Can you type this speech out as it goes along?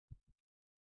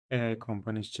AI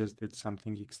companies just did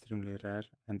something extremely rare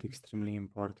and extremely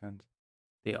important.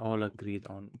 They all agreed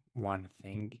on one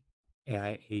thing.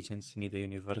 AI agents need a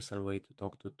universal way to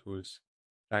talk to tools.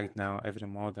 Right now, every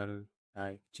model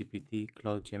like GPT,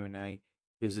 Claude Gemini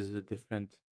uses a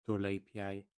different tool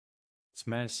API. It's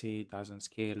messy, doesn't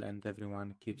scale, and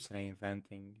everyone keeps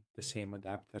reinventing the same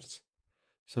adapters.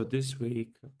 So this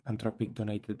week, Anthropic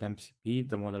donated MCP,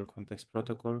 the Model Context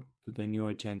Protocol, to the new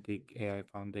Agentic AI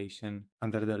Foundation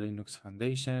under the Linux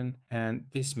Foundation. And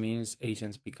this means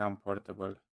agents become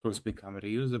portable, tools become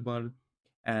reusable,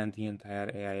 and the entire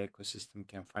AI ecosystem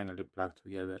can finally plug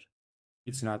together.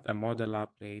 It's not a model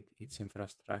upgrade, it's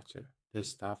infrastructure. The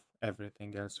stuff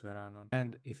everything else we run on.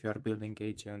 And if you're building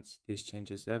agents, this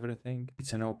changes everything.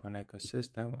 It's an open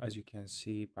ecosystem, as you can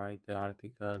see by the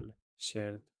article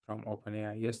shared from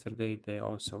OpenAI yesterday. They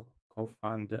also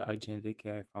co-fund the Agentic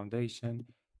AI Foundation,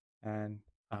 and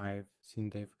I've seen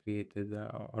they've created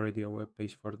already a web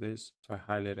page for this. So I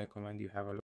highly recommend you have a look.